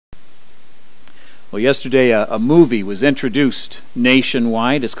Well, yesterday a movie was introduced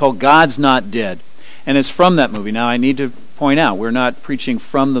nationwide. It's called God's Not Dead. And it's from that movie. Now, I need to point out, we're not preaching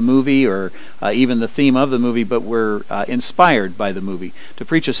from the movie or even the theme of the movie, but we're inspired by the movie to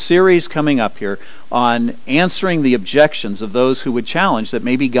preach a series coming up here on answering the objections of those who would challenge that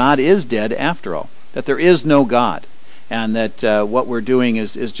maybe God is dead after all, that there is no God, and that what we're doing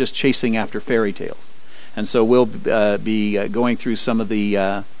is just chasing after fairy tales. And so we'll be going through some of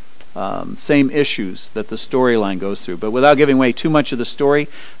the same issues that the storyline goes through. But without giving away too much of the story,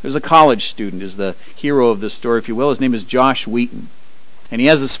 there's a college student is the hero of this story, if you will. His name is Josh Wheaton. And he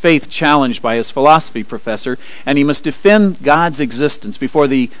has his faith challenged by his philosophy professor, and he must defend God's existence before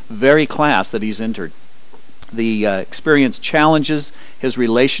the very class that he's entered. The experience challenges his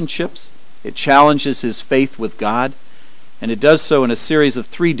relationships. It challenges his faith with God. And it does so in a series of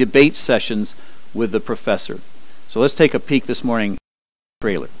 3 debate sessions with the professor. So let's take a peek this morning.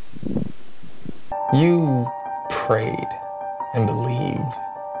 Trailer. You prayed and believed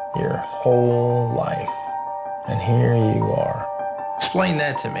your whole life, and here you are. Explain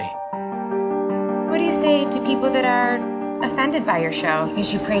that to me. What do you say to people that are offended by your show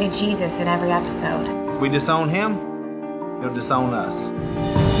because you pray to Jesus in every episode? If we disown him, he'll disown us.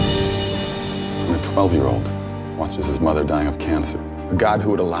 When a 12-year-old watches his mother dying of cancer, a God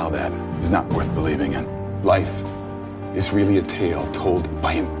who would allow that is not worth believing in. Life is really a tale told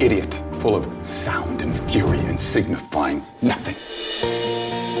by an idiot, full of sound and fury and signifying nothing.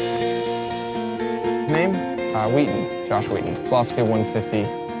 Name? Wheaton, Josh Wheaton, Philosophy 150.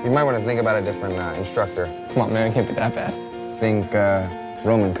 You might want to think about a different instructor. Come on, man, it can't be that bad. Think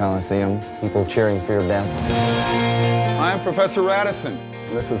Roman Colosseum, people cheering for your death. I am Professor Radisson.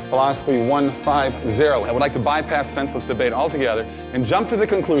 This is Philosophy 150. I would like to bypass senseless debate altogether and jump to the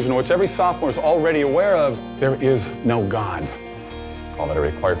conclusion, which every sophomore is already aware of: there is no God. All that I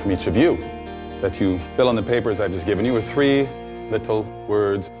require from each of you is that you fill in the papers I've just given you with 3 little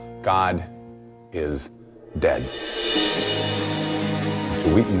words: God is dead.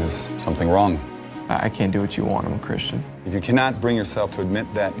 Mr. Wheaton, is something wrong? I can't do what you want. I'm a Christian. If you cannot bring yourself to admit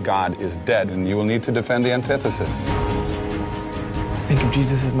that God is dead, then you will need to defend the antithesis. Think of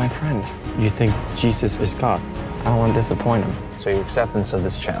Jesus as my friend. You think Jesus is God? I don't want to disappoint him. So your acceptance of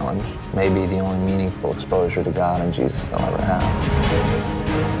this challenge may be the only meaningful exposure to God and Jesus they'll ever have.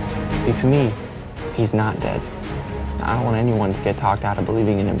 See, to me, he's not dead. I don't want anyone to get talked out of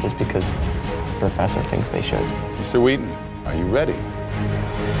believing in him just because the professor thinks they should. Mr. Wheaton, are you ready?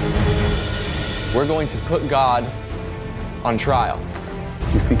 We're going to put God on trial.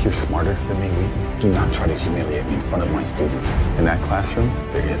 If you think you're smarter than me, Wheaton, do not try to humiliate me in front of my students. In that classroom,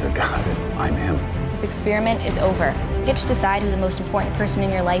 there is a God. I'm him. This experiment is over. You get to decide who the most important person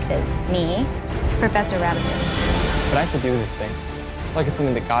in your life is. Me, Professor Radisson. But I have to do this thing. Like it's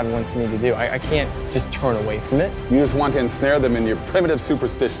something that God wants me to do. I can't just turn away from it. You just want to ensnare them in your primitive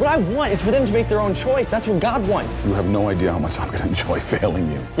superstition. What I want is for them to make their own choice. That's what God wants. You have no idea how much I'm going to enjoy failing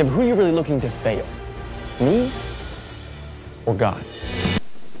you. Yeah, but who are you really looking to fail? Me or God?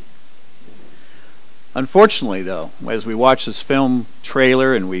 Unfortunately, though, as we watch this film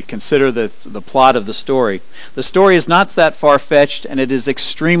trailer and we consider the plot of the story is not that far-fetched, and it is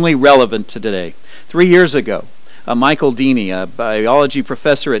extremely relevant to today. 3 years ago, Michael Deeney, a biology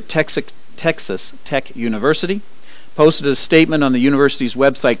professor at Texas Tech University, posted a statement on the university's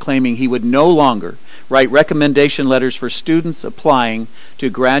website claiming he would no longer write recommendation letters for students applying to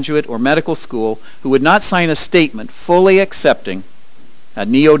graduate or medical school who would not sign a statement fully accepting a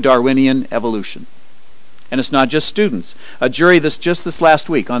neo-Darwinian evolution. And it's not just students. A jury just this last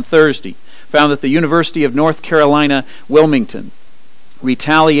week, on Thursday, found that the University of North Carolina, Wilmington,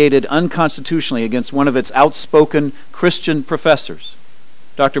 retaliated unconstitutionally against one of its outspoken Christian professors.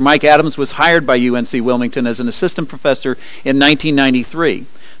 Dr. Mike Adams was hired by UNC Wilmington as an assistant professor in 1993.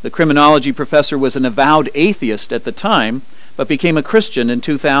 The criminology professor was an avowed atheist at the time, but became a Christian in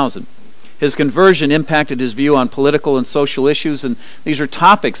 2000. His conversion impacted his view on political and social issues, and these are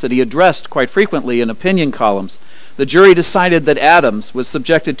topics that he addressed quite frequently in opinion columns. The jury decided that Adams was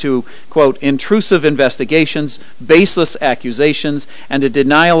subjected to, quote, intrusive investigations, baseless accusations, and a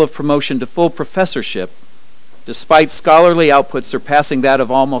denial of promotion to full professorship, despite scholarly output surpassing that of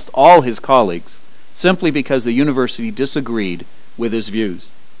almost all his colleagues, simply because the university disagreed with his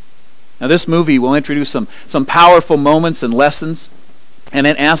views. Now, this movie will introduce some powerful moments and lessons, and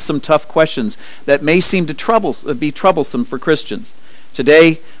it asks some tough questions that may seem to be troublesome for Christians.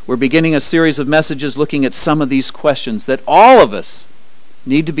 Today, we're beginning a series of messages looking at some of these questions that all of us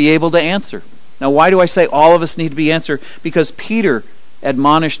need to be able to answer. Now, why do I say all of us need to be answered? Because Peter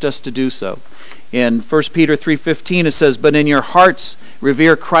admonished us to do so. In 1 Peter 3:15 it says, "But in your hearts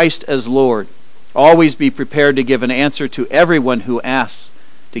revere Christ as Lord. Always be prepared to give an answer to everyone who asks,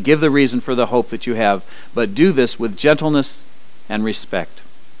 to give the reason for the hope that you have, but do this with gentleness and respect.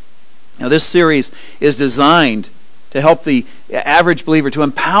 Now, this series is designed to help the average believer, to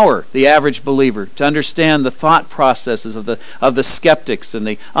empower the average believer to understand the thought processes of the skeptics and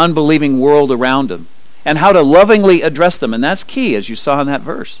the unbelieving world around them, and how to lovingly address them. And that's key, as you saw in that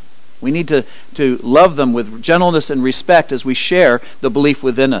verse. We need to love them with gentleness and respect as we share the belief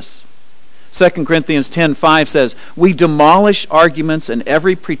within us. 2 Corinthians 10:5 says, "We demolish arguments and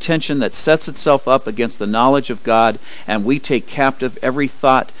every pretension that sets itself up against the knowledge of God, and we take captive every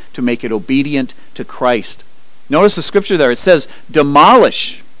thought to make it obedient to Christ." Notice the scripture there. It says,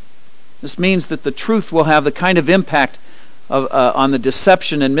 demolish. This means that the truth will have the kind of impact on the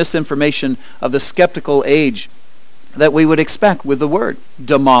deception and misinformation of the skeptical age that we would expect with the word,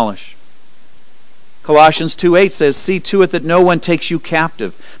 demolish. Colossians 2:8 says, "See to it that no one takes you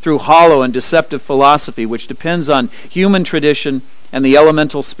captive through hollow and deceptive philosophy, which depends on human tradition and the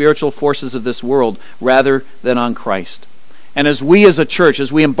elemental spiritual forces of this world, rather than on Christ." And as we as a church,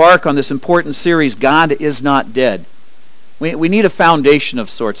 as we embark on this important series, God is not dead, we need a foundation of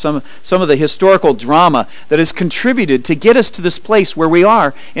sorts, some of the historical drama that has contributed to get us to this place where we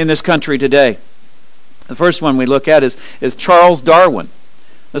are in this country today. The first one we look at is Charles Darwin.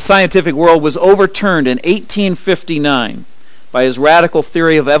 The scientific world was overturned in 1859 by his radical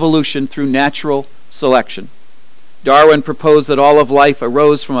theory of evolution through natural selection. Darwin proposed that all of life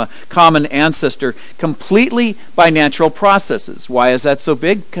arose from a common ancestor completely by natural processes. Why is that so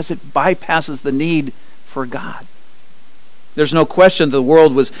big? Because it bypasses the need for God. There's no question the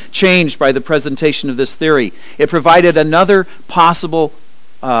world was changed by the presentation of this theory. It provided another possible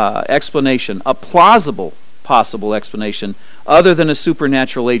explanation, a plausible possible explanation, other than a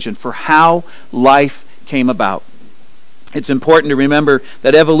supernatural agent for how life came about. It's important to remember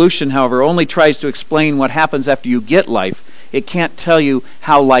that evolution, however, only tries to explain what happens after you get life. It can't tell you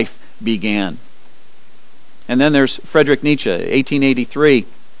how life began. And then there's Friedrich Nietzsche, 1883.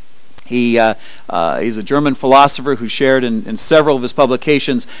 He's a German philosopher who shared in several of his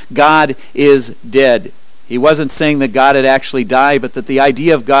publications, God is dead. He wasn't saying that God had actually died, but that the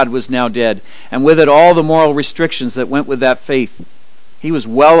idea of God was now dead, and with it all the moral restrictions that went with that faith. He was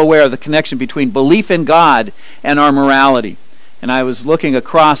well aware of the connection between belief in God and our morality. And I was looking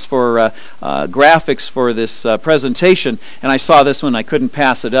across for graphics for this presentation, and I saw this one. I couldn't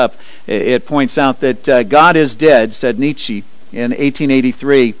pass it up. It points out that God is dead, said Nietzsche in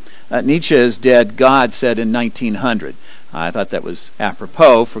 1883. Nietzsche is dead, God said in 1900. I thought that was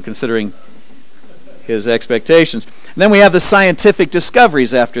apropos for considering his expectations. And then we have the scientific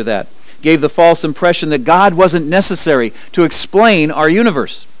discoveries after that. Gave the false impression that God wasn't necessary to explain our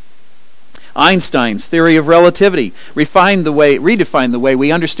universe. Einstein's theory of relativity redefined the way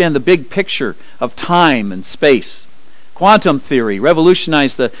we understand the big picture of time and space. Quantum theory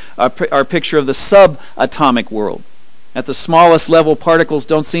revolutionized our picture of the subatomic world. At the smallest level, particles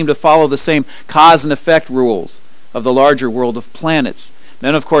don't seem to follow the same cause and effect rules of the larger world of planets.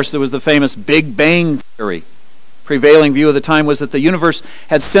 Then, of course, there was the famous Big Bang theory. Prevailing view of the time was that the universe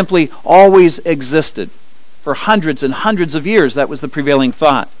had simply always existed. For hundreds and hundreds of years, that was the prevailing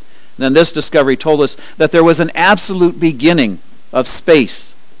thought. And then this discovery told us that there was an absolute beginning of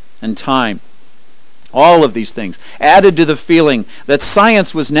space and time. All of these things added to the feeling that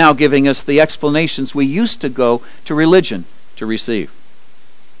science was now giving us the explanations we used to go to religion to receive.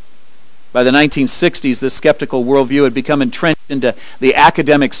 By the 1960s, this skeptical worldview had become entrenched into the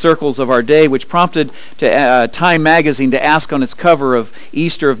academic circles of our day, which prompted Time magazine to ask on its cover of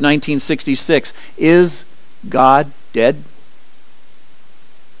Easter of 1966, "Is God dead?"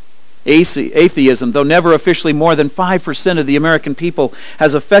 Atheism, though never officially more than 5% of the American people,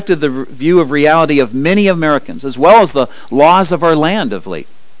 has affected the view of reality of many Americans, as well as the laws of our land of late.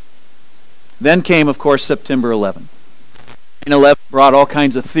 Then came, of course, September 11. 9/11 brought all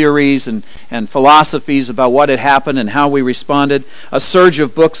kinds of theories and philosophies about what had happened and how we responded. A surge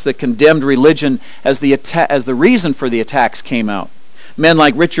of books that condemned religion as the reason for the attacks came out. Men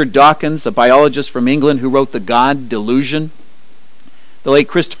like Richard Dawkins, a biologist from England who wrote The God Delusion. The late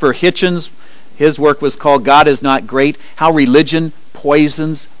Christopher Hitchens, his work was called God is Not Great, How Religion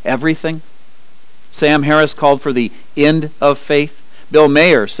Poisons Everything. Sam Harris called for the end of faith. Bill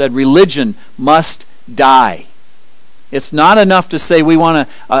Mayer said religion must die. It's not enough to say we want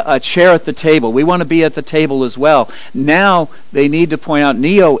a chair at the table. We want to be at the table as well. Now they need to point out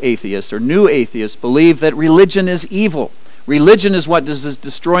neo-atheists or new atheists believe that religion is evil. Religion is what is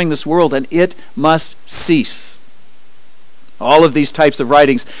destroying this world, and it must cease. All of these types of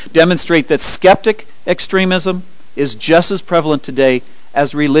writings demonstrate that skeptic extremism is just as prevalent today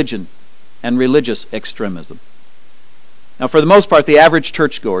as religion and religious extremism. Now, for the most part, the average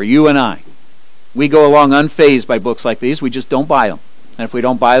churchgoer, you and I, we go along unfazed by books like these. We just don't buy them. And if we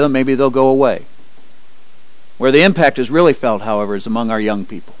don't buy them, maybe they'll go away. Where the impact is really felt, however, is among our young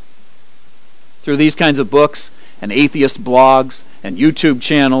people. Through these kinds of books and atheist blogs and YouTube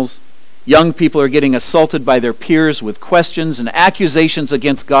channels, young people are getting assaulted by their peers with questions and accusations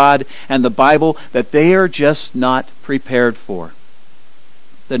against God and the Bible that they are just not prepared for.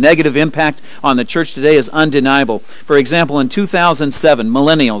 The negative impact on the church today is undeniable. For example, in 2007,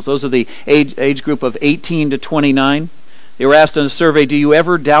 millennials, those are the age group of 18 to 29, they were asked in a survey, do you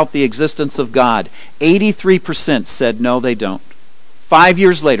ever doubt the existence of God? 83% said no, they don't. 5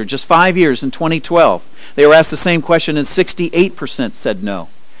 years later, just 5 years in 2012, they were asked the same question and 68% said no.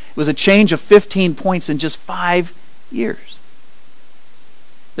 It was a change of 15 points in just 5 years.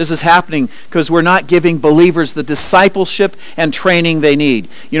 This is happening because we're not giving believers the discipleship and training they need.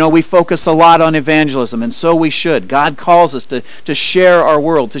 You know, we focus a lot on evangelism, and so we should. God calls us to share our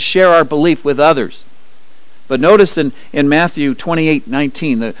world, to share our belief with others. But notice in Matthew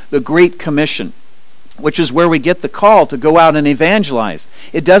 28:19, the Great Commission, which is where we get the call to go out and evangelize.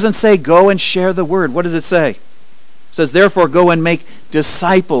 It doesn't say go and share the word. What does it say? It says, therefore, go and make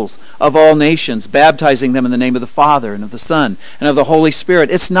disciples of all nations, baptizing them in the name of the Father and of the Son and of the Holy Spirit.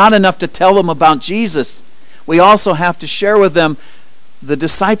 It's not enough to tell them about Jesus. We also have to share with them the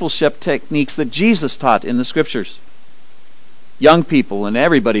discipleship techniques that Jesus taught in the Scriptures. Young people, and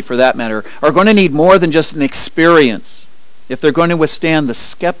everybody for that matter, are going to need more than just an experience if they're going to withstand the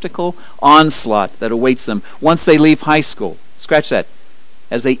skeptical onslaught that awaits them once they leave high school. Scratch that.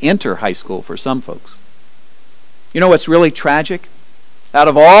 As they enter high school for some folks. You know what's really tragic? Out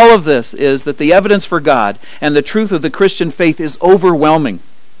of all of this is that the evidence for God and the truth of the Christian faith is overwhelming,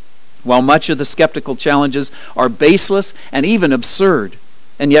 while much of the skeptical challenges are baseless and even absurd,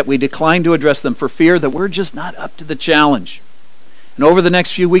 and yet we decline to address them for fear that we're just not up to the challenge. And over the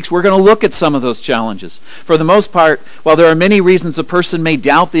next few weeks, we're going to look at some of those challenges. For the most part, while there are many reasons a person may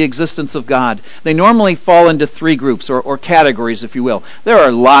doubt the existence of God, they normally fall into three groups, or categories, if you will. There are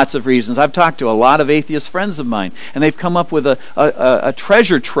lots of reasons. I've talked to a lot of atheist friends of mine, and they've come up with a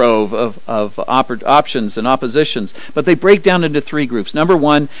treasure trove of options and oppositions. But they break down into three groups. Number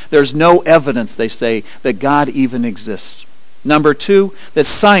one, there's no evidence, they say, that God even exists. Number two, that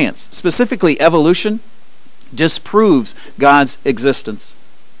science, specifically evolution, disproves God's existence.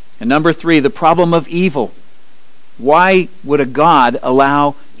 And number three, the problem of evil. Why would a God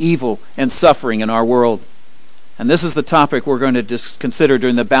allow evil and suffering in our world? And this is the topic we're going to consider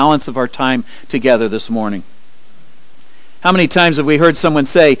during the balance of our time together this morning. How many times have we heard someone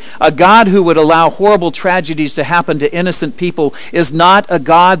say, a God who would allow horrible tragedies to happen to innocent people is not a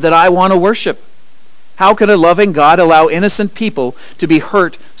God that I want to worship? How could a loving God allow innocent people to be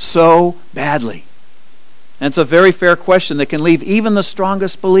hurt so badly? And it's a very fair question that can leave even the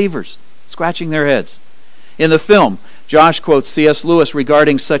strongest believers scratching their heads. In the film, Josh quotes C.S. Lewis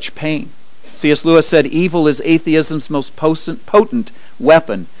regarding such pain. C.S. Lewis said, evil is atheism's most potent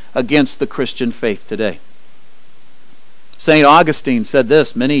weapon against the Christian faith today. St. Augustine said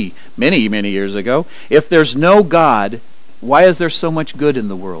this many years ago, if there's no God, why is there so much good in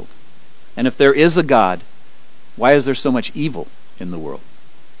the world? And if there is a God, why is there so much evil in the world?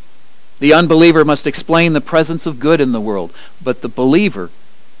 The unbeliever must explain the presence of good in the world, but the believer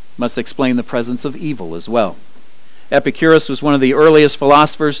must explain the presence of evil as well. Epicurus was one of the earliest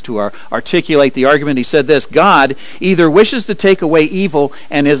philosophers to articulate the argument. He said this, God either wishes to take away evil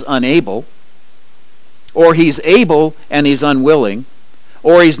and is unable, or he's able and he's unwilling,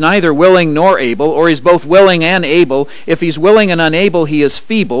 or he's neither willing nor able, or he's both willing and able. If he's willing and unable, he is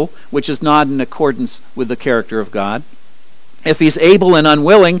feeble, which is not in accordance with the character of God. If he's able and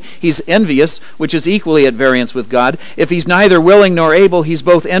unwilling, he's envious, which is equally at variance with God. If he's neither willing nor able, he's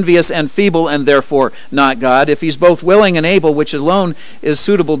both envious and feeble, and therefore not God. If he's both willing and able, which alone is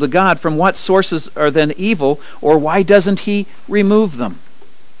suitable to God, from what sources are then evil, or why doesn't he remove them?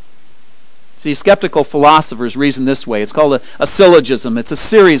 See, skeptical philosophers reason this way. It's called a syllogism. It's a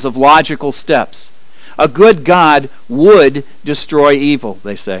series of logical steps. A good God would destroy evil,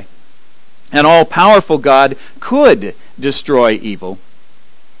 they say. An all-powerful God could destroy evil.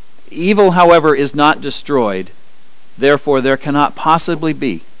 Evil, however, is not destroyed. Therefore, there cannot possibly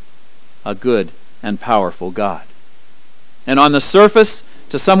be a good and powerful God. And on the surface,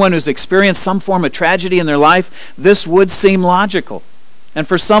 to someone who's experienced some form of tragedy in their life, this would seem logical. And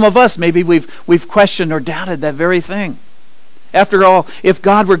for some of us, maybe we've questioned or doubted that very thing. After all, if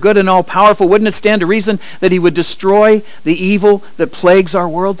God were good and all-powerful, wouldn't it stand to reason that he would destroy the evil that plagues our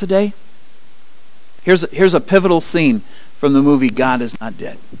world today? Here's a pivotal scene from the movie God Is Not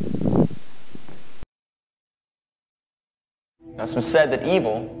Dead. Now, it's been said that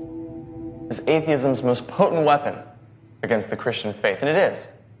evil is atheism's most potent weapon against the Christian faith, and it is.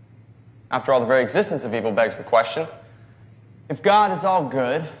 After all, the very existence of evil begs the question, if God is all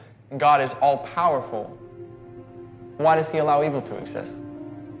good and God is all powerful, why does he allow evil to exist?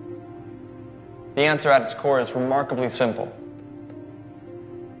 The answer at its core is remarkably simple.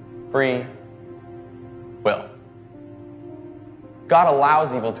 Free will. God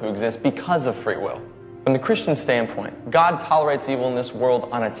allows evil to exist because of free will. From the Christian standpoint, God tolerates evil in this world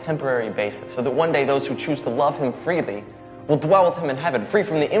on a temporary basis, so that one day those who choose to love him freely will dwell with him in heaven, free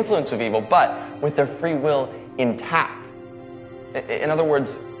from the influence of evil, but with their free will intact. In other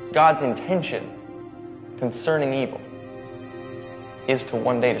words, God's intention concerning evil is to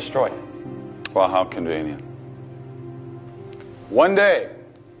one day destroy it. Well, how convenient. One day,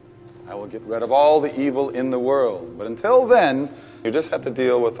 I will get rid of all the evil in the world. But until then, you just have to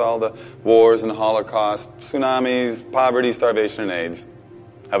deal with all the wars and Holocaust, tsunamis, poverty, starvation, and AIDS.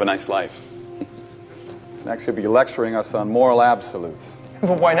 Have a nice life. Next, you'll be lecturing us on moral absolutes.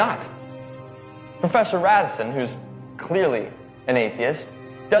 But why not? Professor Radisson, who's clearly an atheist,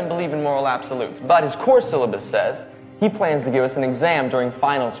 doesn't believe in moral absolutes, but his course syllabus says he plans to give us an exam during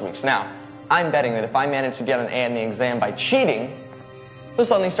finals weeks. Now, I'm betting that if I manage to get an A in the exam by cheating, he'll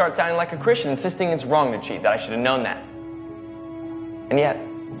suddenly start sounding like a Christian, insisting it's wrong to cheat, that I should have known that. And yet,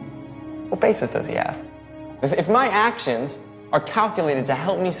 what basis does he have? If my actions are calculated to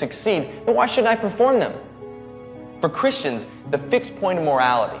help me succeed, then why shouldn't I perform them? For Christians, the fixed point of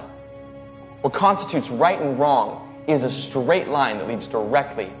morality, what constitutes right and wrong, is a straight line that leads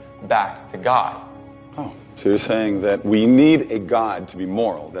directly back to God. Oh, so you're saying that we need a God to be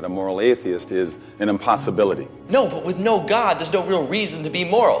moral, that a moral atheist is an impossibility. No, but with no God, there's no real reason to be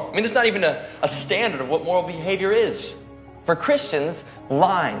moral. I mean, there's not even a standard of what moral behavior is. For Christians,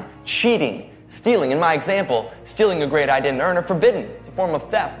 lying, cheating, stealing, in my example, stealing a grade I didn't earn, are forbidden. It's a form of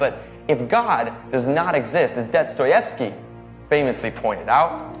theft. But if God does not exist, as Dostoevsky famously pointed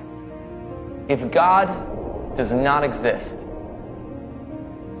out, if God does not exist,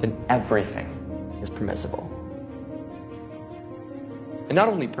 then everything is permissible. And not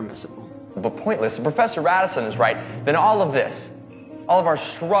only permissible, but pointless. If Professor Radisson is right, then all of this, all of our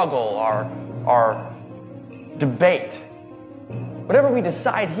struggle, our debate, whatever we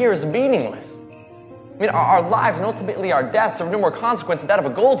decide here is meaningless. I mean, our lives and ultimately our deaths are of no more consequence than that of a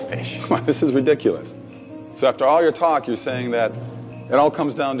goldfish. This is ridiculous. So after all your talk, you're saying that it all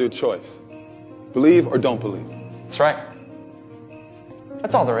comes down to a choice. Believe or don't believe. That's right.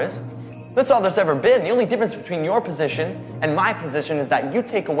 That's all there is. That's all there's ever been. The only difference between your position and my position is that you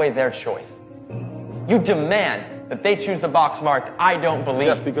take away their choice. You demand that they choose the box marked, I don't believe.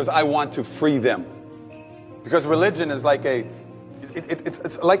 Yes, because I want to free them. Because religion is like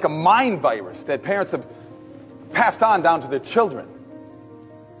it's like a mind virus that parents have passed on down to their children.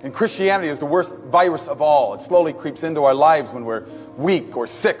 And Christianity is the worst virus of all. It slowly creeps into our lives when we're weak or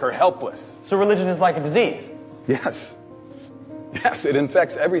sick or helpless. So religion is like a disease? Yes. Yes, it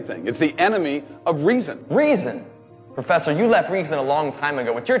infects everything. It's the enemy of reason. Reason? Professor, you left reason a long time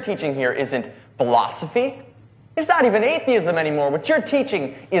ago. What you're teaching here isn't philosophy. It's not even atheism anymore. What you're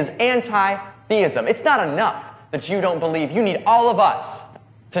teaching is anti-theism. It's not enough that you don't believe. You need all of us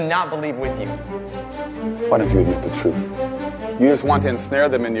to not believe with you. Why don't you admit the truth? You just want to ensnare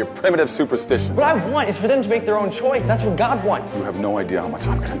them in your primitive superstition. What I want is for them to make their own choice. That's what God wants. You have no idea how much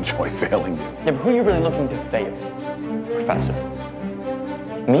I'm going to enjoy failing you. Yeah, but who are you really looking to fail? Professor?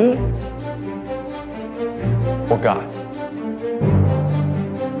 Me? Or God?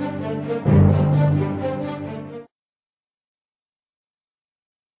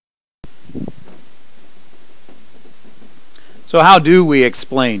 So how do we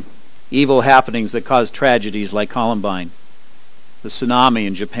explain evil happenings that cause tragedies like Columbine, the tsunami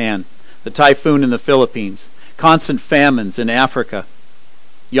in Japan, the typhoon in the Philippines, constant famines in Africa,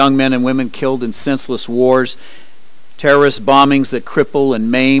 young men and women killed in senseless wars, terrorist bombings that cripple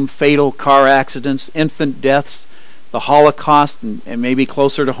and maim, fatal car accidents, infant deaths, the Holocaust, and maybe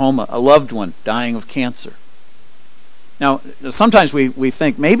closer to home, a loved one dying of cancer? Now, sometimes we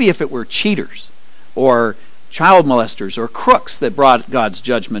think maybe if it were cheaters or child molesters or crooks that brought God's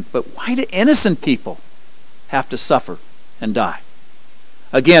judgment, but why do innocent people have to suffer and die?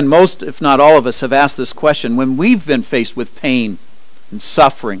 Again, most, if not all of us, have asked this question when we've been faced with pain and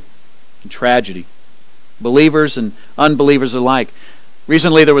suffering and tragedy, believers and unbelievers alike.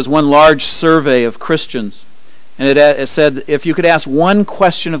 Recently there was one large survey of Christians, and it said if you could ask one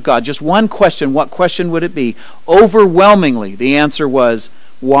question of God, just one question, what question would it be? Overwhelmingly, the answer was,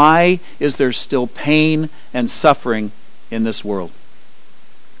 why is there still pain and suffering in this world?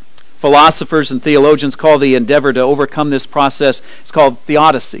 Philosophers and theologians call the endeavor to overcome this process, it's called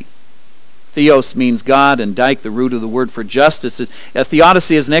theodicy. Theos means God, and dike, the root of the word for justice. A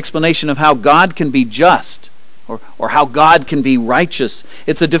theodicy is an explanation of how God can be just, or how God can be righteous.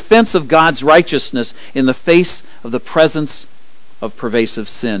 It's a defense of God's righteousness in the face of the presence of pervasive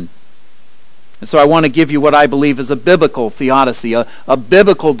sin. And so I want to give you what I believe is a biblical theodicy, a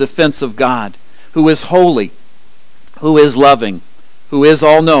biblical defense of God, who is holy, who is loving, who is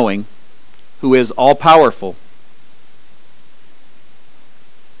all-knowing, who is all-powerful,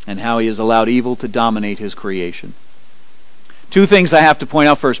 and how he has allowed evil to dominate his creation. Two things I have to point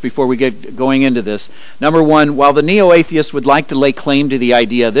out first before we get going into this. Number one, while the neo-atheists would like to lay claim to the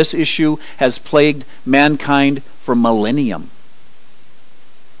idea, this issue has plagued mankind for millennium.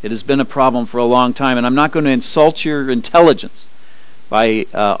 It has been a problem for a long time, and I'm not going to insult your intelligence by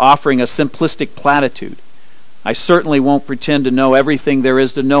offering a simplistic platitude. I certainly won't pretend to know everything there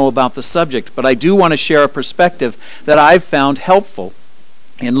is to know about the subject, but I do want to share a perspective that I've found helpful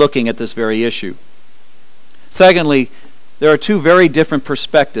in looking at this very issue. Secondly, there are two very different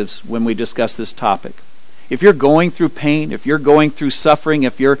perspectives when we discuss this topic. If you're going through pain, if you're going through suffering,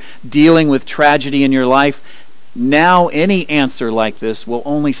 if you're dealing with tragedy in your life, now any answer like this will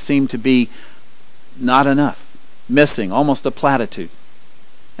only seem to be not enough, missing, almost a platitude.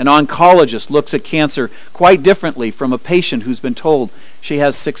 An oncologist looks at cancer quite differently from a patient who's been told she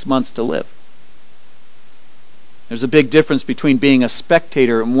has 6 months to live. There's a big difference between being a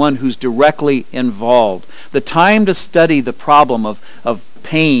spectator and one who's directly involved. The time to study the problem of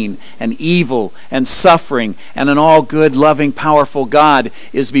pain and evil and suffering and an all-good, loving, powerful God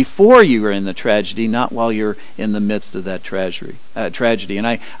is before you are in the tragedy, not while you're in the midst of that tragedy. And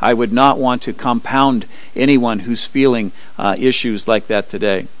I would not want to compound anyone who's feeling issues like that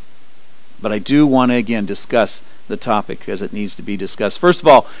today. But I do want to, again, discuss the topic as it needs to be discussed. First of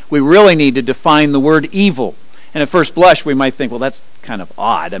all, we really need to define the word evil. And at first blush, we might think, well, that's kind of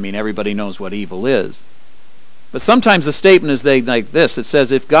odd. I mean, everybody knows what evil is. But sometimes the statement is like this. It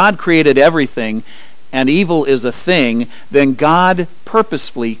says, if God created everything and evil is a thing, then God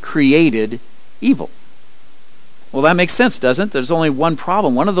purposefully created evil. Well, that makes sense, doesn't it? There's only one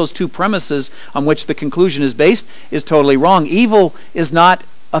problem. One of those two premises on which the conclusion is based is totally wrong. Evil is not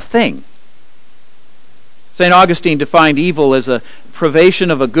a thing. St. Augustine defined evil as a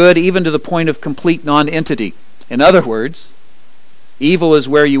privation of a good even to the point of complete non-entity. In other words, evil is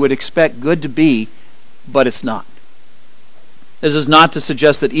where you would expect good to be, but it's not. This is not to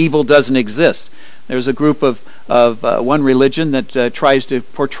suggest that evil doesn't exist. There's a group of one religion that tries to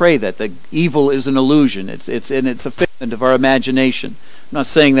portray that evil is an illusion. It's a figment of our imagination. I'm not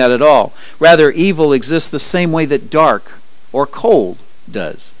saying that at all. Rather, evil exists the same way that dark or cold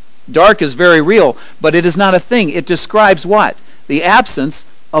does. Dark is very real, but it is not a thing. It describes what? The absence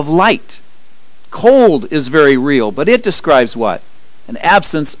of light. Cold is very real, but it describes what? An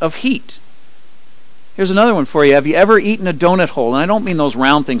absence of heat. Here's another one for you. Have you ever eaten a donut hole? And I don't mean those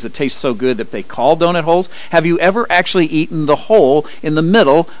round things that taste so good that they call donut holes. Have you ever actually eaten the hole in the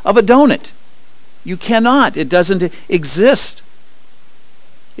middle of a donut? You cannot. It doesn't exist.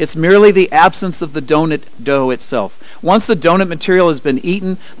 It's merely the absence of the donut dough itself. Once the donut material has been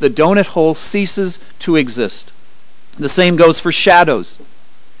eaten, the donut hole ceases to exist. The same goes for shadows.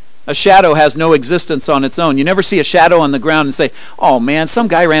 A shadow has no existence on its own. You never see a shadow on the ground and say, oh man, some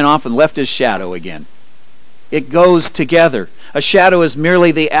guy ran off and left his shadow again. It goes together. A shadow is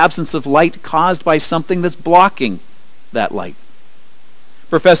merely the absence of light caused by something that's blocking that light.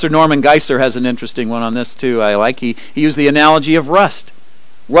 Professor Norman Geisler has an interesting one on this too. I like. He used the analogy of rust.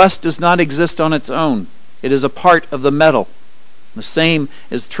 Rust does not exist on its own. It is a part of the metal. The same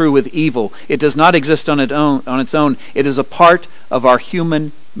is true with evil. It does not exist on its own. It is a part of our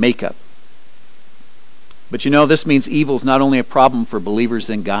human makeup. But you know, this means evil is not only a problem for believers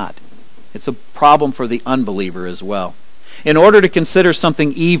in God. It's a problem for the unbeliever as well. In order to consider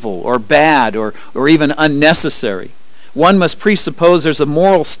something evil or bad or even unnecessary, one must presuppose there's a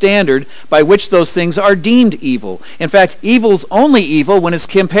moral standard by which those things are deemed evil. In fact, evil's only evil when it's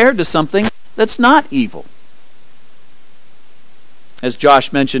compared to something that's not evil. As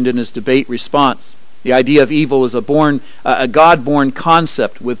Josh mentioned in his debate response, the idea of evil is a God-born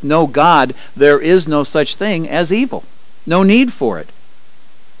concept. With no God, there is no such thing as evil. No need for it.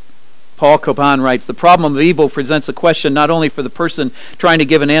 Paul Copan writes, the problem of evil presents a question not only for the person trying to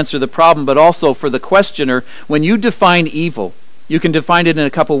give an answer to the problem, but also for the questioner. When you define evil, you can define it in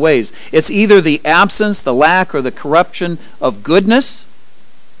a couple ways. It's either the absence, the lack, or the corruption of goodness,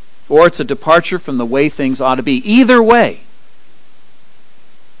 or it's a departure from the way things ought to be. Either way,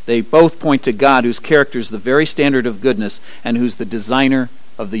 they both point to God, whose character is the very standard of goodness and who's the designer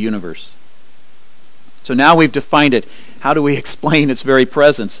of the universe. So now we've defined it. How do we explain its very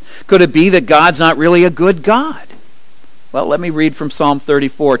presence? Could it be that God's not really a good God? Well, let me read from Psalm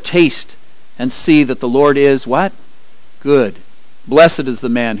 34. Taste and see that the Lord is what? Good. Blessed is the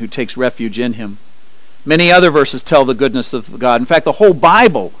man who takes refuge in him. Many other verses tell the goodness of God. In fact, the whole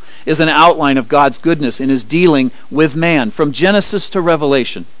Bible is an outline of God's goodness in his dealing with man, from Genesis to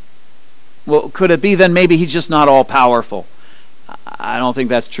Revelation. Well, could it be then maybe he's just not all-powerful? I don't think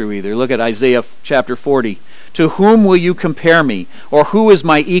that's true either. Look at Isaiah chapter 40. To whom will you compare me? Or who is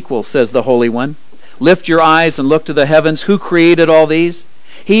my equal, says the Holy One? Lift your eyes and look to the heavens. Who created all these?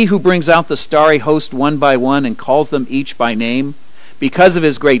 He who brings out the starry host one by one and calls them each by name. Because of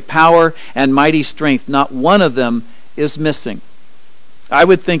his great power and mighty strength, not one of them is missing. I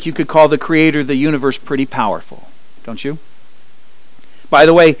would think you could call the creator of the universe pretty powerful, don't you? By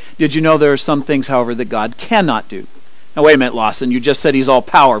the way, did you know there are some things, however, that God cannot do? Now wait a minute, Lawson, you just said he's all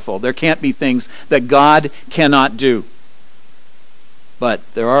powerful. There can't be things that God cannot do.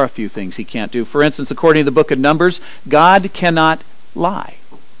 But there are a few things he can't do. For instance, according to the book of Numbers, God cannot lie.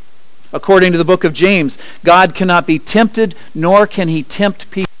 According to the book of James, God cannot be tempted, nor can he tempt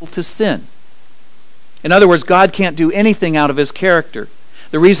people to sin. In other words, God can't do anything out of his character.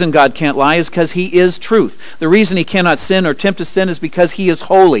 The reason God can't lie is because he is truth. The reason he cannot sin or tempt to sin is because he is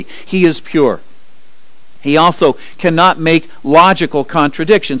holy. He is pure. He also cannot make logical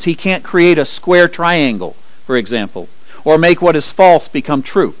contradictions. He can't create a square triangle, for example, or make what is false become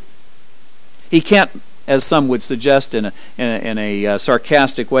true. He can't, as some would suggest in a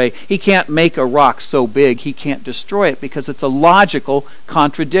sarcastic way, he can't make a rock so big he can't destroy it because it's a logical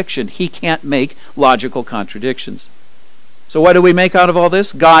contradiction. He can't make logical contradictions. So what do we make out of all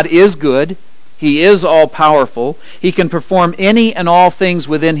this? God is good. He is all-powerful. He can perform any and all things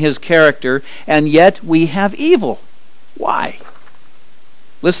within his character, and yet we have evil. Why?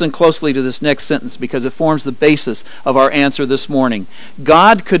 Listen closely to this next sentence because it forms the basis of our answer this morning.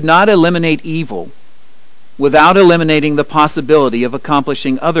 God could not eliminate evil without eliminating the possibility of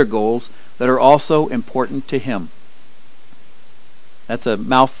accomplishing other goals that are also important to him. That's a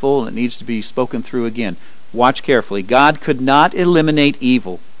mouthful and it needs to be spoken through again. Watch carefully. God could not eliminate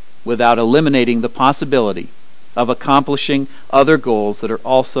evil without eliminating the possibility of accomplishing other goals that are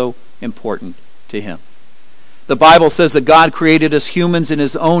also important to him. The Bible says that God created us humans in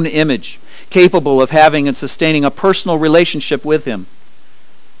his own image, capable of having and sustaining a personal relationship with him.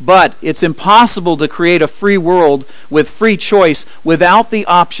 But it's impossible to create a free world with free choice without the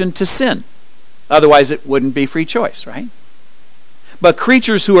option to sin. Otherwise, it wouldn't be free choice, right? But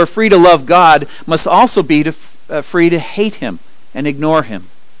creatures who are free to love God must also be free to hate him and ignore him.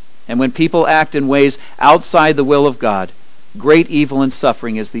 And when people act in ways outside the will of God, great evil and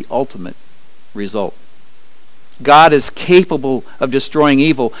suffering is the ultimate result. God is capable of destroying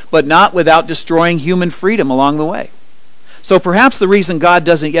evil, but not without destroying human freedom along the way. So perhaps the reason God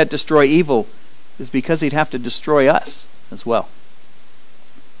doesn't yet destroy evil is because he'd have to destroy us as well.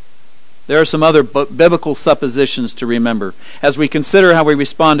 There are some other biblical suppositions to remember as we consider how we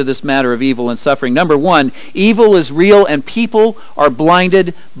respond to this matter of evil and suffering. Number one, evil is real and people are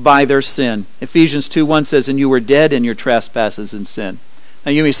blinded by their sin. Ephesians 2:1 says, and you were dead in your trespasses and sin.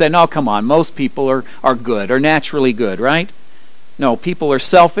 Now you may say, no, come on, most people are good, are naturally good, right? No, people are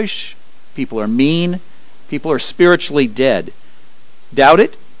selfish, people are mean, people are spiritually dead. Doubt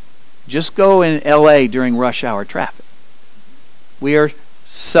it? Just go in LA during rush hour traffic. We are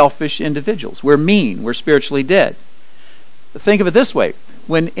selfish individuals. We're mean. We're spiritually dead. But think of it this way.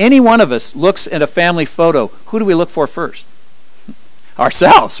 When any one of us looks at a family photo, who do we look for first?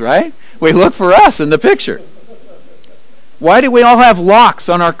 Ourselves, right? We look for us in the picture. Why do we all have locks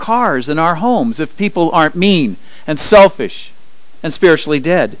on our cars and our homes if people aren't mean and selfish and spiritually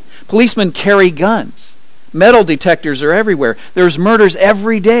dead? Policemen carry guns. Metal detectors are everywhere. There's murders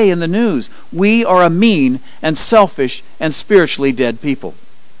every day in the news. We are a mean and selfish and spiritually dead people.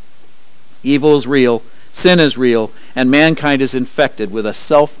 Evil is real, sin is real, and mankind is infected with a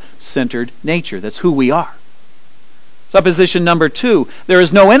self-centered nature. That's who we are. Supposition number two, there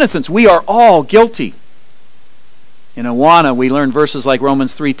is no innocence. We are all guilty. In Awana, we learn verses like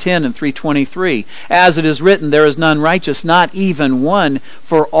Romans 3:10 and 3:23. As it is written, there is none righteous, not even one,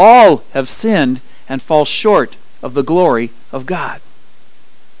 for all have sinned and fall short of the glory of God.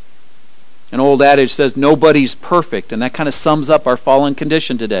 An old adage says nobody's perfect, and that kind of sums up our fallen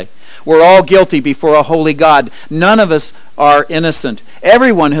condition today. We're all guilty before a holy God. None of us are innocent.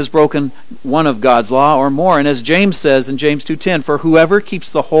 Everyone has broken one of God's law or more. And as James says in James 2:10, for whoever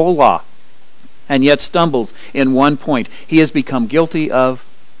keeps the whole law and yet stumbles in one point, he has become guilty of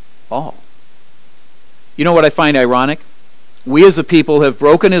all. You know what I find ironic? We as a people have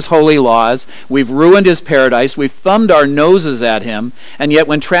broken his holy laws. We've ruined his paradise. We've thumbed our noses at him. And yet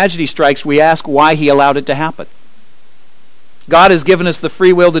when tragedy strikes, we ask why he allowed it to happen. God has given us the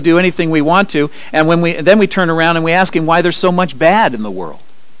free will to do anything we want to. And then we turn around and we ask him why there's so much bad in the world.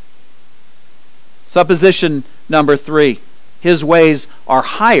 Supposition number 3. His ways are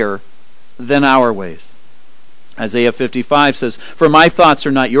higher than our ways. Isaiah 55 says, "For my thoughts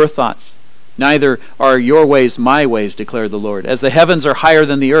are not your thoughts, neither are your ways my ways, declared the Lord. As the heavens are higher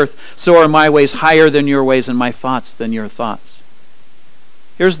than the earth, so are my ways higher than your ways, and my thoughts than your thoughts."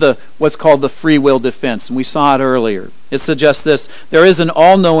 Here's what's called the free will defense, and we saw it earlier. It suggests this: there is an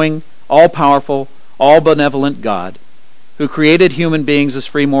all-knowing, all-powerful, all-benevolent God who created human beings as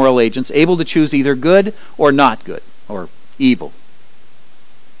free moral agents, able to choose either good or not good, or evil.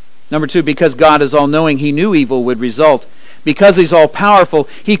 Number 2, because God is all-knowing, he knew evil would result. Because he's all-powerful,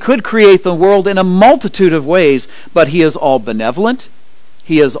 he could create the world in a multitude of ways, but he is all-benevolent,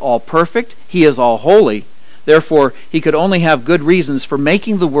 he is all-perfect, he is all-holy. Therefore, he could only have good reasons for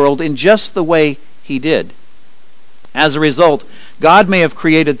making the world in just the way he did. As a result, God may have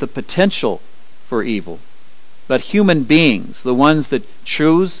created the potential for evil, but human beings, the ones that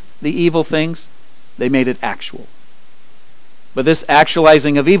choose the evil things, they made it actual. But this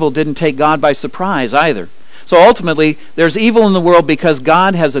actualizing of evil didn't take God by surprise either. So ultimately, there's evil in the world because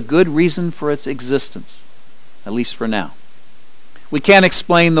God has a good reason for its existence, at least for now. We can't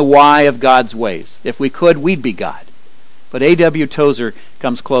explain the why of God's ways. If we could, we'd be God. But A.W. Tozer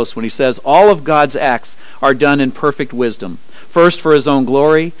comes close when he says, all of God's acts are done in perfect wisdom, first for his own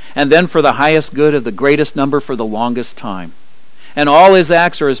glory, and then for the highest good of the greatest number for the longest time. And all his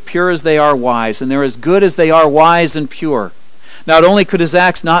acts are as pure as they are wise, and they're as good as they are wise and pure. Not only could his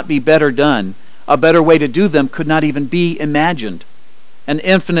acts not be better done, a better way to do them could not even be imagined. An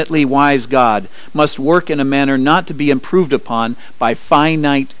infinitely wise God must work in a manner not to be improved upon by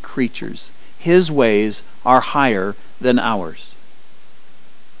finite creatures. His ways are higher than ours.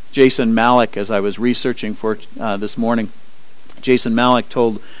 Jason Malik, as I was researching for this morning, Jason Malik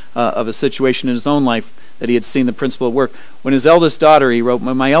told of a situation in his own life that he had seen the principle at work. When his eldest daughter, he wrote,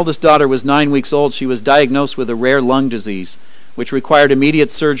 "When my eldest daughter was 9 weeks old, she was diagnosed with a rare lung disease, which required immediate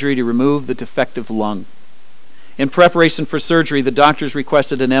surgery to remove the defective lung. In preparation for surgery, the doctors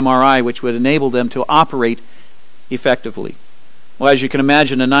requested an MRI, which would enable them to operate effectively. Well, as you can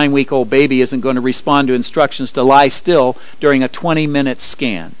imagine, a 9-week-old baby isn't going to respond to instructions to lie still during a 20-minute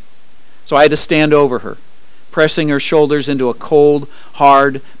scan. So I had to stand over her, pressing her shoulders into a cold,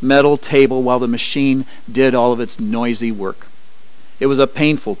 hard metal table while the machine did all of its noisy work. It was a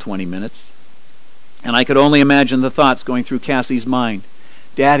painful 20 minutes, and I could only imagine the thoughts going through Cassie's mind.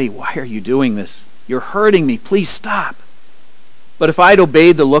 Daddy, why are you doing this? You're hurting me. Please stop. But if I'd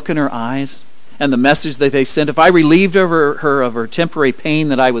obeyed the look in her eyes and the message that they sent, if I relieved her of her temporary pain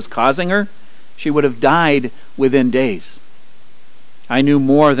that I was causing her, she would have died within days. I knew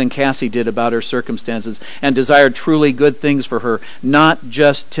more than Cassie did about her circumstances and desired truly good things for her, not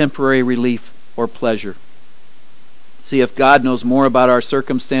just temporary relief or pleasure. See, if God knows more about our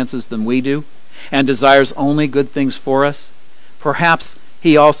circumstances than we do and desires only good things for us, perhaps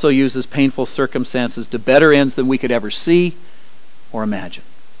he also uses painful circumstances to better ends than we could ever see or imagine.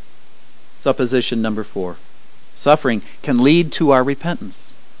 Supposition number 4. Suffering can lead to our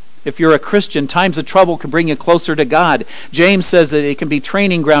repentance. If you're a Christian, times of trouble can bring you closer to God. James says that it can be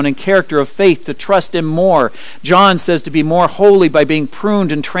training ground and character of faith to trust him more. John says to be more holy by being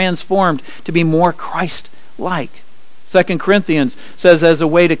pruned and transformed to be more Christ-like. 2 Corinthians says as a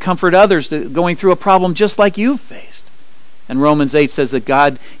way to comfort others going through a problem just like you've faced. And Romans 8 says that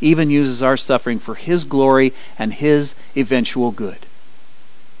God even uses our suffering for his glory and his eventual good.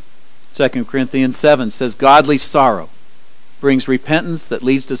 2 Corinthians 7 says godly sorrow brings repentance that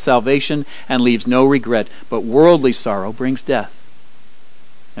leads to salvation and leaves no regret, but worldly sorrow brings death.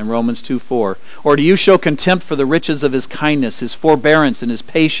 And Romans 2:4, or do you show contempt for the riches of his kindness, his forbearance, and his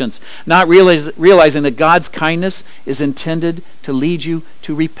patience, not realizing that God's kindness is intended to lead you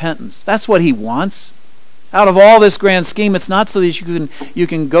to repentance? That's what he wants. Out of all this grand scheme, it's not so that you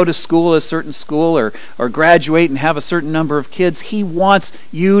can go to school, a certain school, or graduate and have a certain number of kids. He wants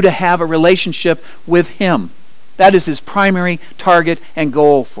you to have a relationship with him. That is his primary target and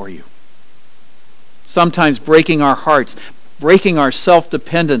goal for you. Sometimes breaking our hearts, breaking our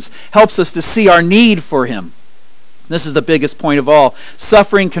self-dependence helps us to see our need for him. This is the biggest point of all.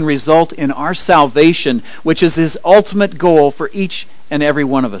 Suffering can result in our salvation, which is his ultimate goal for each and every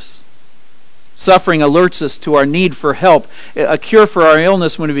one of us. Suffering alerts us to our need for help, a cure for our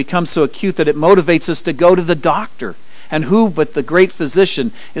illness when it becomes so acute that it motivates us to go to the doctor. And who but the great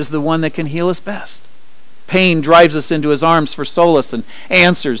physician is the one that can heal us best? pain drives us into his arms for solace and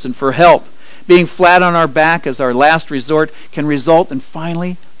answers and for help. Being flat on our back as our last resort can result in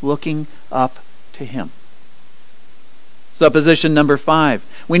finally looking up to him. Supposition number 5.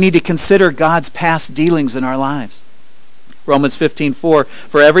 We need to consider God's past dealings in our lives. Romans 15:4,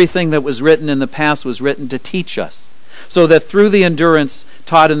 for everything that was written in the past was written to teach us, so that through the endurance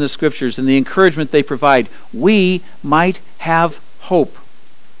taught in the Scriptures and the encouragement they provide, we might have hope.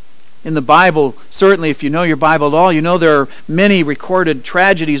 In the Bible, certainly if you know your Bible at all, you know there are many recorded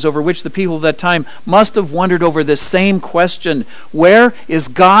tragedies over which the people of that time must have wondered over this same question. Where is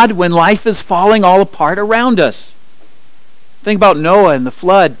God when life is falling all apart around us? Think about Noah and the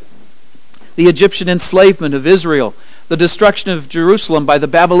flood, the Egyptian enslavement of Israel, the destruction of Jerusalem by the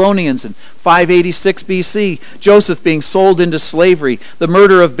Babylonians in 586 BC, Joseph being sold into slavery, the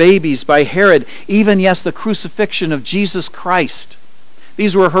murder of babies by Herod, even, yes, the crucifixion of Jesus Christ.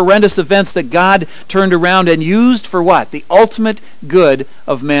 These were horrendous events that God turned around and used for what? The ultimate good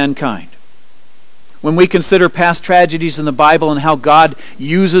of mankind. When we consider past tragedies in the Bible and how God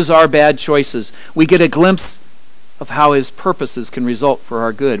uses our bad choices, we get a glimpse of how his purposes can result for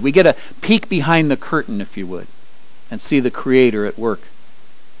our good. We get a peek behind the curtain, if you would, and see the Creator at work.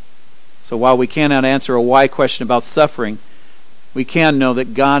 So while we cannot answer a why question about suffering, we can know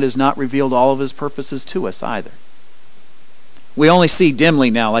that God has not revealed all of his purposes to us either. We only see dimly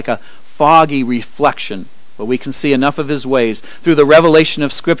now, like a foggy reflection, but we can see enough of his ways through the revelation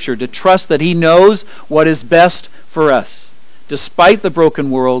of Scripture to trust that he knows what is best for us. Despite the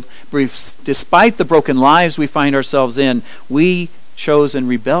broken world, despite the broken lives we find ourselves in, we chose in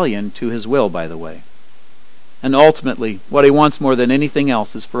rebellion to his will, by the way. And ultimately, what he wants more than anything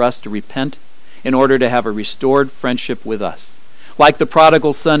else is for us to repent in order to have a restored friendship with us. Like the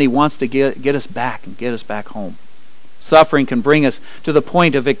prodigal son, he wants to get us back and get us back home. Suffering can bring us to the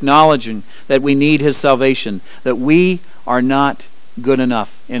point of acknowledging that we need his salvation, that we are not good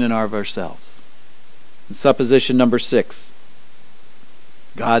enough in and of ourselves. And supposition number 6,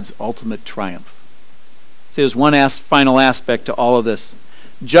 God's ultimate triumph. See, there's one final aspect to all of this.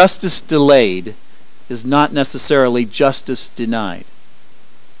 Justice delayed is not necessarily justice denied.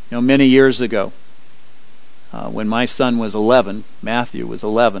 You know, many years ago, when my son was 11, Matthew was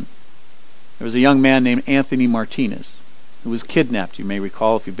 11, there was a young man named Anthony Martinez who was kidnapped, you may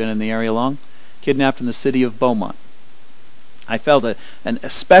recall if you've been in the area long, kidnapped in the city of Beaumont. I felt a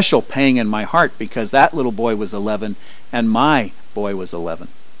special pang in my heart because that little boy was 11 and my boy was 11.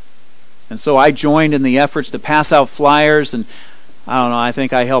 And so I joined in the efforts to pass out flyers, and I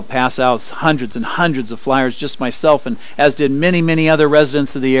think I helped pass out hundreds and hundreds of flyers just myself, and as did many, many other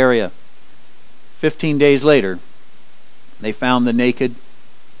residents of the area. 15 days later, they found the naked,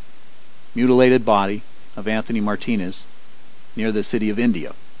 mutilated body of Anthony Martinez near the city of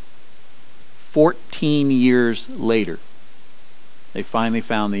Indio. 14 years later, they finally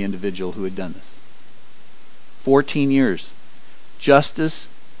found the individual who had done this. 14 years. Justice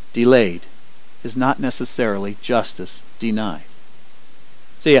delayed is not necessarily justice denied.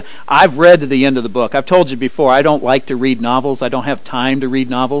 See, I've read to the end of the book. I've told you before, I don't like to read novels. I don't have time to read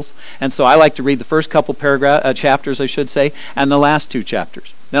novels. And so I like to read the first couple chapters, I should say, and the last 2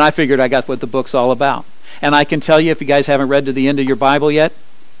 chapters. Then I figured I got what the book's all about. And I can tell you, if you guys haven't read to the end of your Bible yet,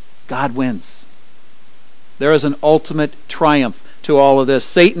 God wins. There is an ultimate triumph to all of this.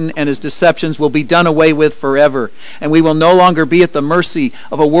 Satan and his deceptions will be done away with forever, and we will no longer be at the mercy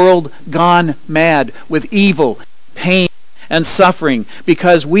of a world gone mad with evil, pain, and suffering,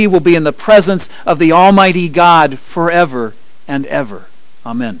 because we will be in the presence of the Almighty God forever and ever.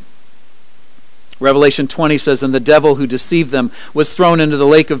 Amen. Revelation 20 says, and the devil who deceived them was thrown into the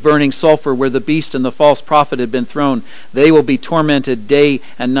lake of burning sulfur, where the beast and the false prophet had been thrown. They will be tormented day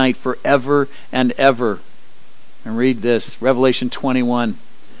and night forever and ever. And read this, Revelation 21.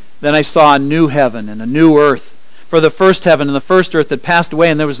 Then I saw a new heaven and a new earth. For the first heaven and the first earth had passed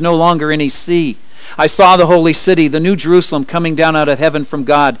away, and there was no longer any sea. I saw the holy city, the new Jerusalem, coming down out of heaven from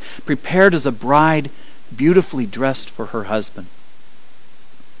God, prepared as a bride, beautifully dressed for her husband.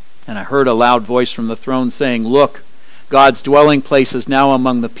 And I heard a loud voice from the throne saying, look, God's dwelling place is now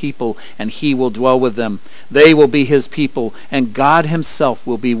among the people, and he will dwell with them. They will be his people, and God himself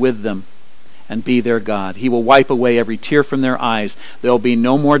will be with them and be their God. He will wipe away every tear from their eyes. There will be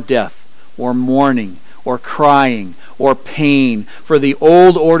no more death or mourning or crying or pain, for the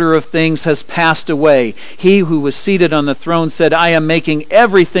old order of things has passed away. He who was seated on the throne said, I am making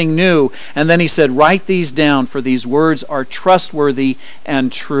everything new. And then he said, write these down, for these words are trustworthy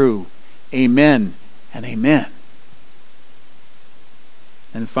and true. Amen and amen.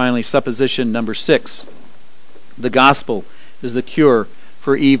 And finally, supposition number 6. The gospel is the cure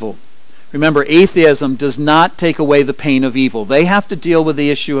for evil. Remember, atheism does not take away the pain of evil. They have to deal with the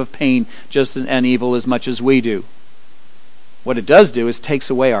issue of pain and evil as much as we do. What it does do is takes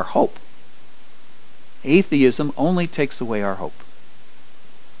away our hope. Atheism only takes away our hope.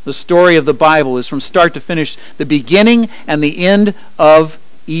 The story of the Bible is from start to finish the beginning and the end of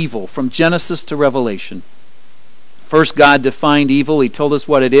evil, from Genesis to Revelation. First, God defined evil. He told us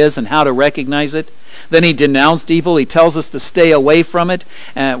what it is and how to recognize it. Then he denounced evil. He tells us to stay away from it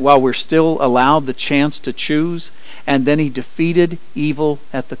while we're still allowed the chance to choose. And then he defeated evil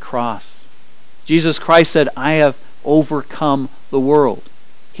at the cross. Jesus Christ said, I have overcome the world.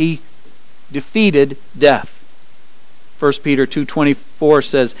 He defeated death. 1 Peter 2:24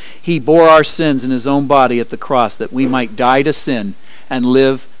 says, He bore our sins in His own body at the cross that we might die to sin and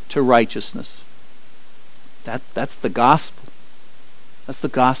live to righteousness. That's the gospel. That's the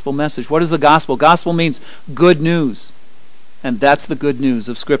gospel message. What is the gospel? Gospel means good news. And that's the good news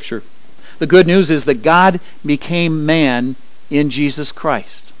of Scripture. The good news is that God became man in Jesus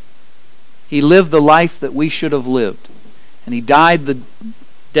Christ. He lived the life that we should have lived. And He died the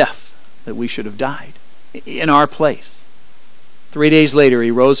death that we should have died in our place. 3 days later,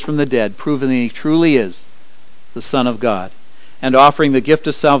 He rose from the dead, proving that He truly is the Son of God, and offering the gift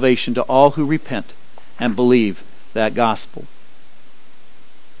of salvation to all who repent and believe that gospel.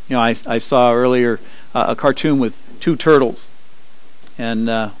 You know, I saw earlier a cartoon with two turtles. And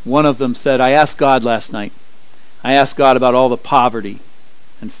one of them said, I asked God last night. I asked God about all the poverty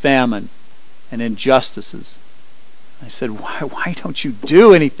and famine and injustices. I said, why don't you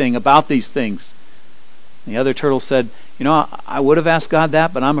do anything about these things? And the other turtle said, you know, I would have asked God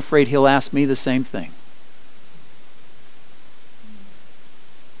that, but I'm afraid He'll ask me the same thing.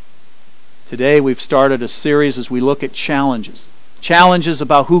 Today we've started a series as we look at challenges. Challenges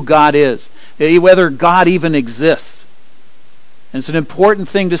about who God is, whether God even exists. And it's an important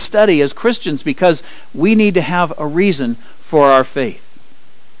thing to study as Christians because we need to have a reason for our faith.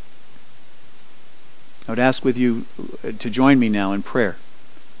 I would ask with you to join me now in prayer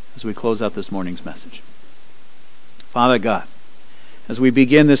as we close out this morning's message. Father God, as we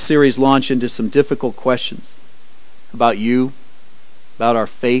begin this series, launch into some difficult questions about you, about our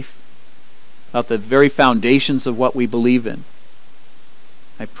faith, about the very foundations of what we believe in.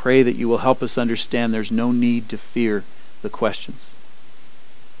 I pray that you will help us understand there's no need to fear the questions,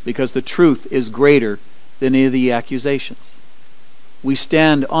 because the truth is greater than any of the accusations. We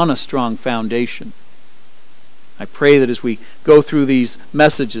stand on a strong foundation. I pray that as we go through these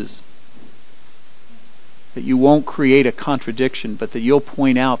messages, that you won't create a contradiction, but that you'll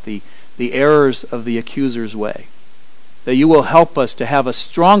point out the errors of the accuser's way. That you will help us to have a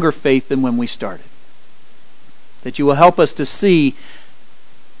stronger faith than when we started. That you will help us to see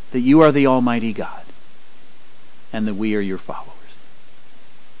that you are the Almighty God and that we are your followers.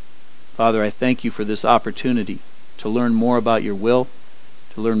 Father, I thank you for this opportunity to learn more about your will,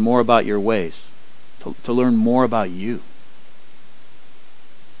 to learn more about your ways, to learn more about you.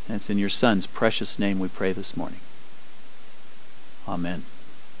 And it's in your Son's precious name we pray this morning. Amen.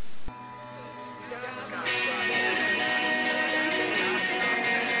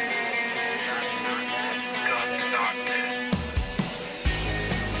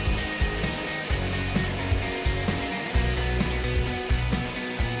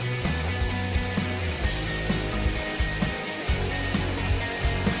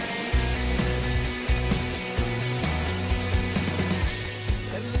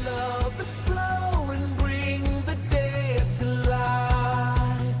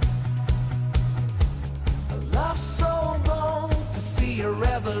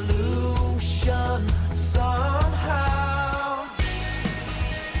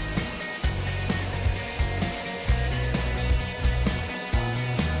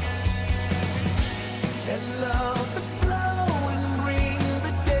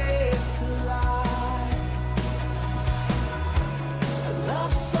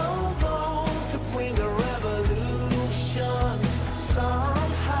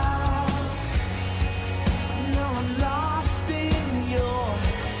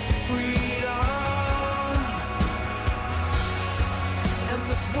 Free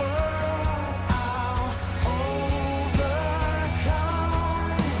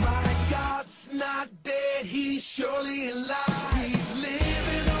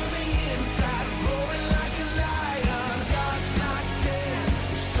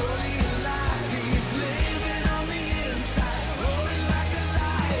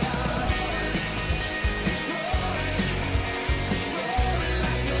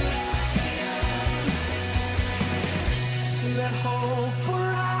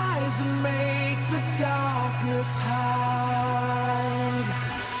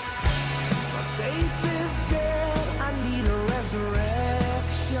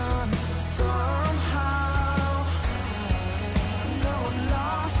redemption somehow. Now I'm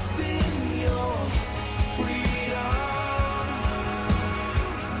lost in your freedom,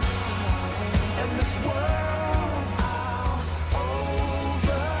 and this world I'll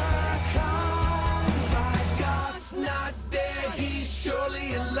overcome. My God's not dead, he's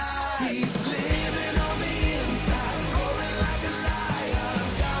surely alive. He's living on the inside, roaring like a lion.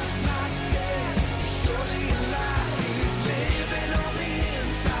 God's not dead, he's surely alive. He's living on the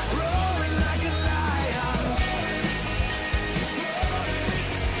inside, roaring like a lion. He's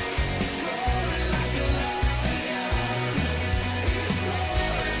roaring like a lion. He's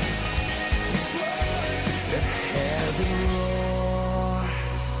roaring. Let heaven roar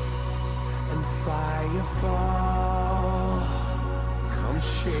and fire fall. Come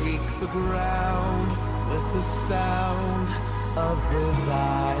shake the ground with the sound of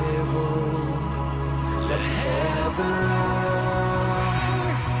revival. Let heaven roar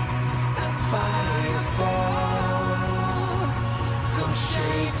and fire fall. Come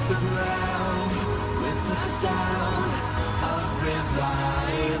shake the ground with the sound of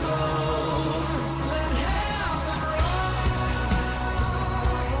revival. Let heaven roar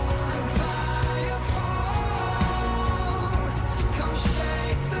and fire fall. Come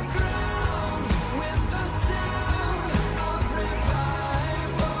shake the ground with the sound of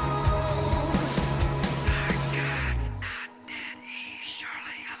revival. Our God's not dead, he's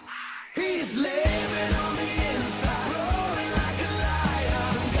surely alive. He's living.